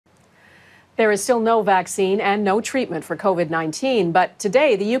There is still no vaccine and no treatment for COVID-19, but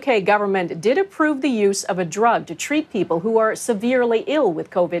today the UK government did approve the use of a drug to treat people who are severely ill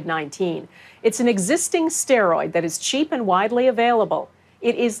with COVID-19. It's an existing steroid that is cheap and widely available.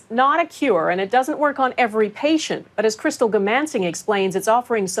 It is not a cure and it doesn't work on every patient, but as Crystal Goomansingh explains, it's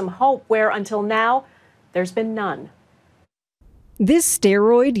offering some hope where until now there's been none. This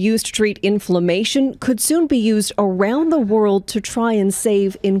steroid used to treat inflammation could soon be used around the world to try and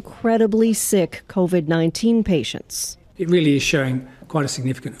save incredibly sick COVID-19 patients. It really is showing quite a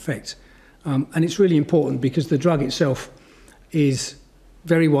significant effect. And it's really important because the drug itself is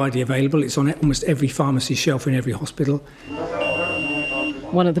very widely available. It's on almost every pharmacy shelf in every hospital.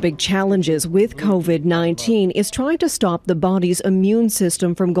 One of the big challenges with COVID-19 is trying to stop the body's immune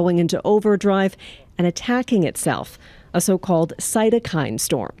system from going into overdrive and attacking itself, a so-called cytokine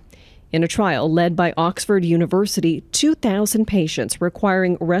storm. In a trial led by Oxford University, 2,000 patients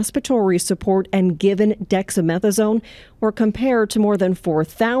requiring respiratory support and given dexamethasone were compared to more than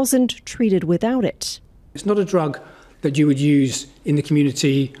 4,000 treated without it. It's not a drug that you would use in the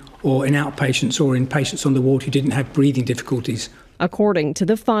community or in outpatients or in patients on the ward who didn't have breathing difficulties. According to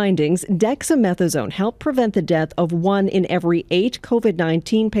the findings, dexamethasone helped prevent the death of 1 in every 8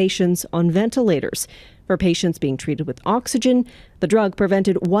 COVID-19 patients on ventilators. For patients being treated with oxygen, the drug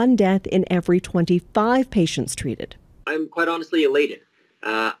prevented 1 death in every 25 patients treated. I'm quite honestly elated.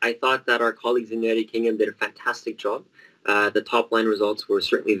 I thought that our colleagues in the United Kingdom did a fantastic job. The top-line results were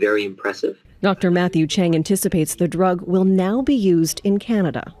certainly very impressive. Dr. Matthew Cheng anticipates the drug will now be used in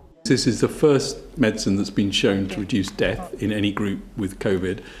Canada. This is the first medicine that's been shown to reduce death in any group with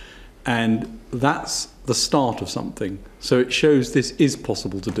COVID, and that's the start of something. So it shows this is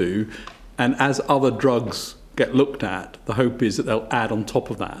possible to do, and as other drugs get looked at, the hope is that they'll add on top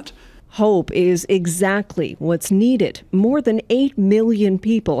of that. Hope is exactly what's needed. More than 8 million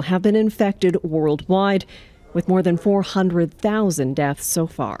people have been infected worldwide, with more than 400,000 deaths so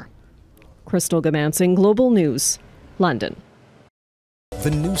far. Crystal Goomansingh, Global News, London. The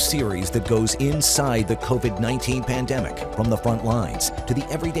new series that goes inside the COVID-19 pandemic, from the front lines to the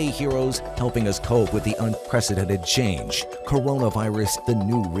everyday heroes helping us cope with the unprecedented change. Coronavirus, the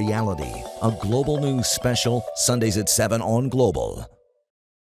new reality. A Global News special, Sundays at 7 on Global.